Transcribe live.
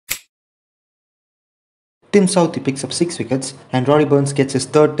Tim Southee picks up 6 wickets and Rory Burns gets his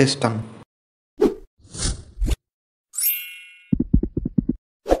third test done.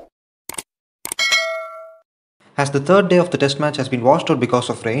 As the third day of the test match has been washed out because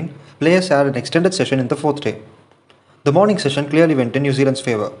of rain, players had an extended session in the fourth day. The morning session clearly went in New Zealand's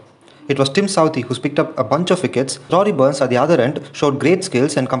favour. It was Tim Southee who picked up a bunch of wickets. Rory Burns at the other end showed great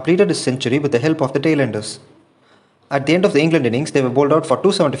skills and completed his century with the help of the tailenders. At the end of the England innings, they were bowled out for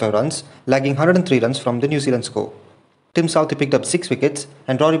 275 runs, lagging 103 runs from the New Zealand score. Tim Southee picked up 6 wickets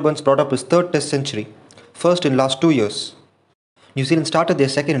and Rory Burns brought up his third test century, first in last 2 years. New Zealand started their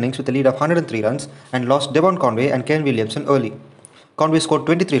second innings with a lead of 103 runs and lost Devon Conway and Kane Williamson early. Conway scored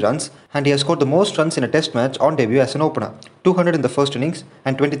 23 runs and he has scored the most runs in a test match on debut as an opener, 200 in the first innings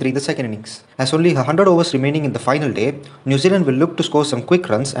and 23 in the second innings. As only 100 overs remaining in the final day, New Zealand will look to score some quick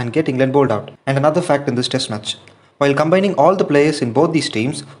runs and get England bowled out. And another fact in this test match: while combining all the players in both these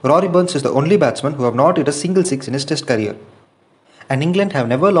teams, Rory Burns is the only batsman who have not hit a single six in his test career. And England have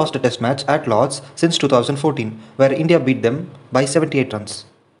never lost a test match at Lord's since 2014, where India beat them by 78 runs.